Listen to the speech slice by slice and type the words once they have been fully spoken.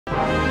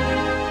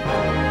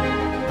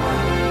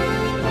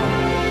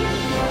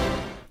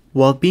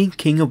While being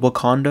king of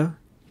Wakanda,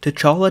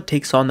 T'Challa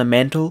takes on the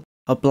mantle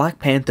of Black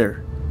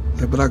Panther.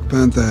 The Black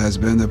Panther has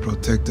been the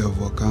protector of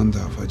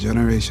Wakanda for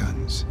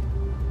generations.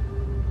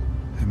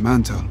 A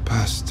mantle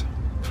passed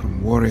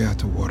from warrior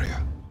to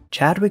warrior.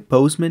 Chadwick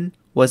Boseman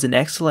was an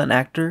excellent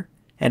actor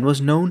and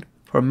was known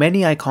for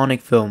many iconic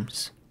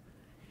films.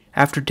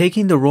 After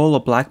taking the role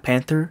of Black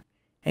Panther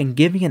and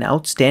giving an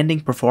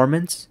outstanding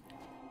performance,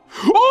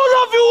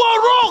 all of you are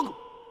wrong!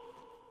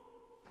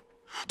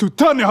 To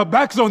turn your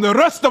backs on the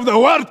rest of the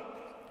world!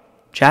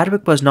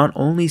 Chadwick was not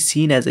only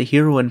seen as a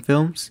hero in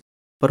films,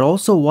 but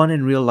also one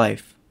in real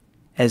life,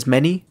 as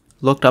many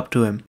looked up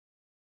to him.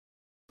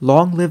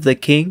 Long live the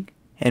king,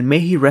 and may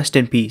he rest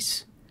in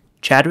peace.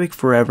 Chadwick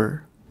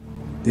forever.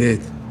 Dead.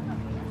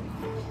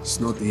 It's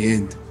not the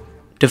end.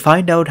 To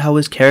find out how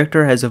his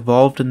character has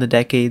evolved in the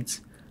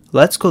decades,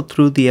 let's go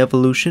through the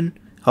evolution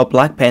of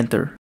Black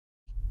Panther.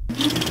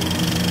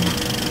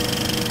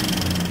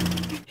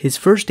 His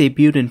first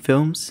debut in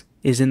films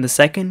is in the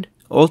second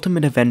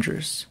Ultimate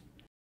Avengers.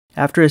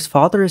 After his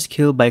father is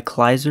killed by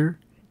Kaiser,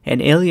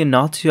 an alien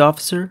Nazi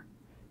officer,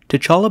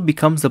 T'Challa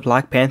becomes the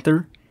Black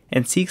Panther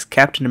and seeks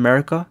Captain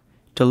America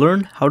to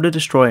learn how to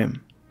destroy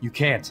him. You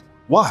can't.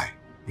 Why?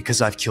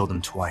 Because I've killed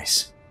him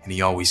twice, and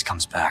he always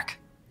comes back.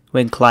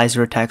 When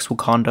Kaiser attacks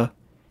Wakanda,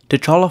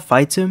 T'Challa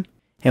fights him,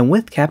 and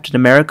with Captain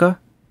America,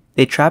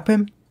 they trap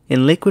him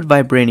in liquid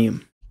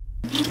vibranium.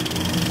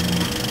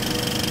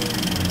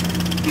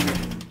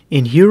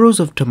 In Heroes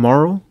of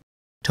Tomorrow,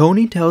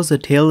 Tony tells the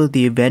tale of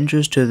the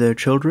Avengers to their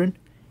children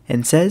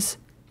and says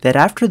that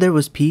after there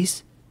was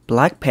peace,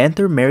 Black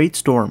Panther married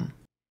Storm.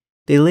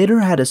 They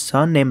later had a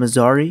son named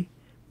Azari,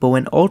 but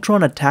when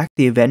Ultron attacked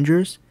the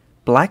Avengers,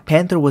 Black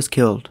Panther was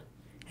killed,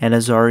 and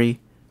Azari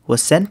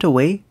was sent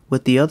away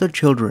with the other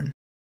children.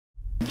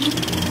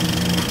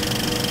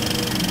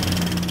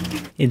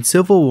 In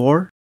Civil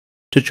War,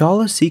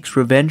 T'Challa seeks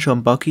revenge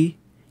on Bucky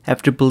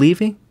after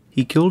believing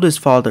he killed his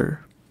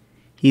father.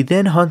 He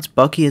then hunts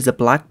Bucky as a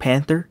Black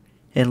Panther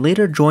and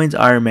later joins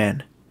Iron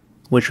Man,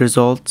 which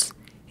results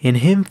in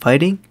him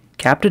fighting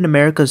Captain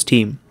America's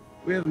team.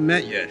 We haven't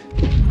met yet.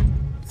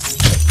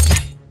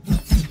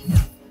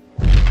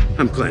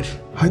 I'm Clint.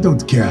 I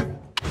don't care.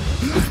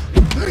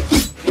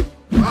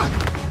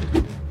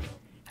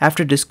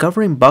 After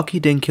discovering Bucky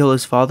didn't kill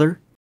his father,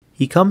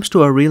 he comes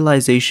to a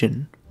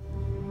realization.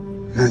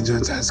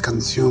 Vengeance has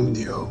consumed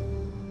you.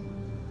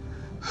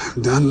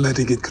 I'm done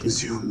letting it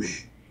consume me.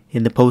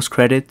 In the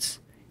post-credits,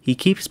 he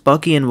keeps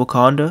Bucky in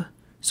Wakanda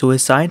so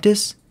his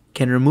scientists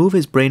can remove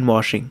his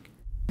brainwashing.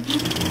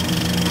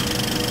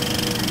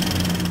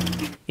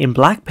 In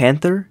Black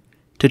Panther,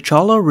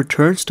 T'Challa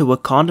returns to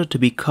Wakanda to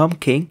become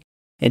king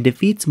and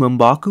defeats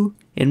M'Baku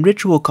in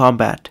ritual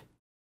combat.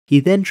 He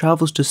then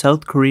travels to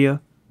South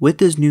Korea with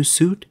his new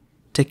suit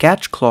to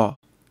catch Claw.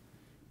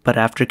 But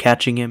after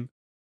catching him,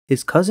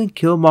 his cousin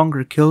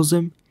Killmonger kills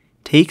him,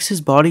 takes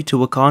his body to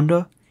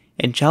Wakanda,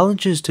 and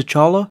challenges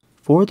T'Challa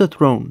for the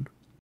throne.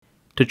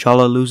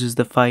 T'Challa loses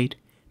the fight,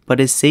 but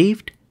is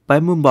saved by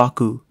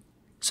M'Baku,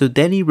 so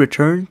then he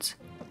returns,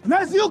 And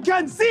as you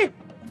can see,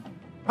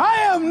 I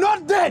am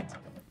not dead!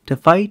 to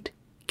fight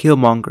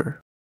Killmonger.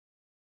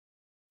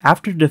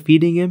 After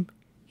defeating him,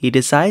 he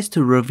decides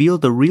to reveal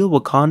the real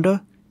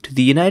Wakanda to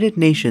the United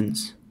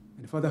Nations.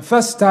 And for the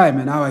first time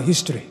in our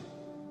history,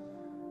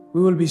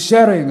 we will be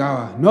sharing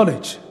our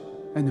knowledge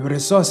and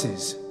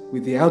resources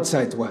with the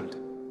outside world.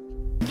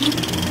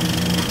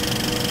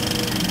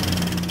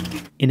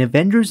 In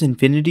Avengers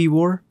Infinity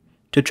War,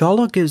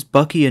 T'Challa gives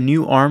Bucky a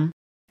new arm,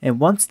 and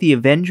once the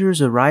Avengers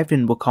arrive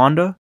in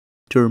Wakanda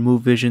to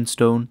remove Vision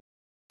Stone,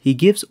 he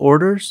gives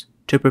orders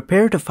to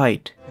prepare to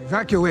fight.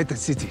 Evacuate the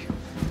city,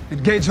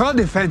 engage all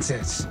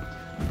defenses,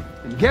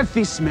 and get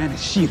this man a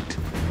shield.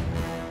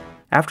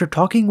 After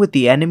talking with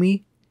the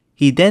enemy,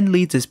 he then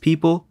leads his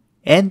people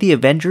and the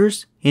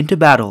Avengers into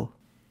battle.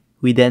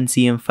 We then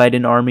see him fight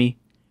an army,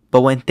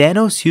 but when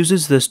Thanos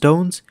uses the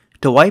stones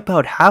to wipe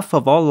out half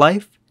of all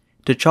life,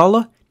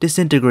 T'Challa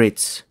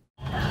disintegrates.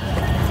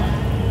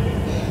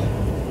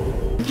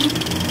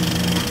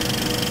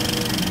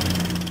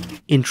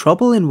 In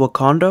Trouble in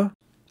Wakanda,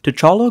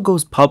 T'Challa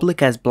goes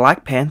public as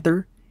Black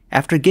Panther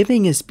after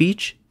giving his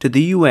speech to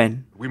the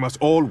UN. We must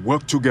all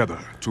work together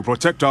to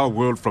protect our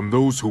world from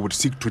those who would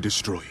seek to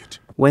destroy it.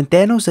 When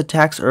Thanos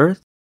attacks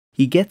Earth,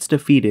 he gets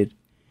defeated,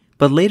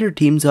 but later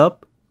teams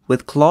up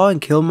with Claw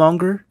and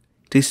Killmonger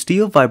to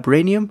steal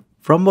vibranium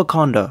from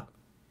Wakanda.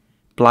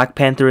 Black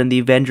Panther and the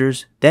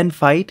Avengers then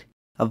fight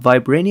a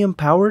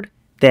vibranium-powered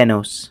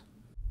Thanos.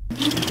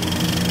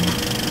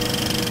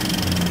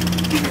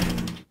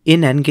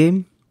 In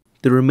Endgame,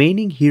 the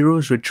remaining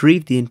heroes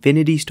retrieve the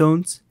Infinity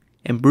Stones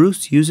and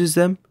Bruce uses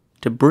them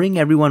to bring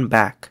everyone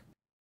back.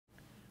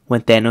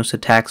 When Thanos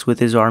attacks with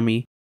his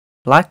army,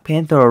 Black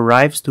Panther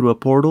arrives through a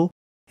portal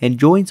and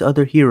joins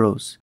other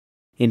heroes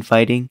in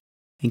fighting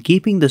and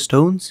keeping the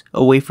stones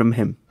away from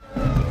him.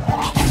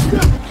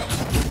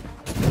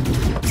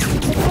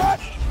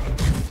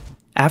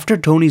 After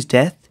Tony's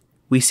death,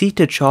 we see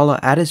T'Challa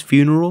at his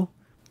funeral,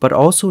 but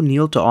also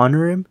kneel to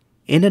honor him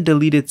in a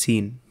deleted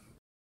scene.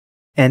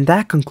 And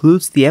that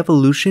concludes the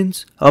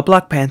evolutions of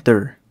Black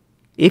Panther.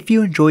 If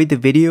you enjoyed the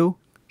video,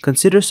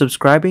 consider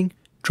subscribing,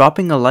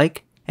 dropping a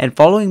like, and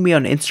following me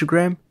on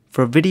Instagram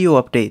for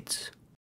video updates.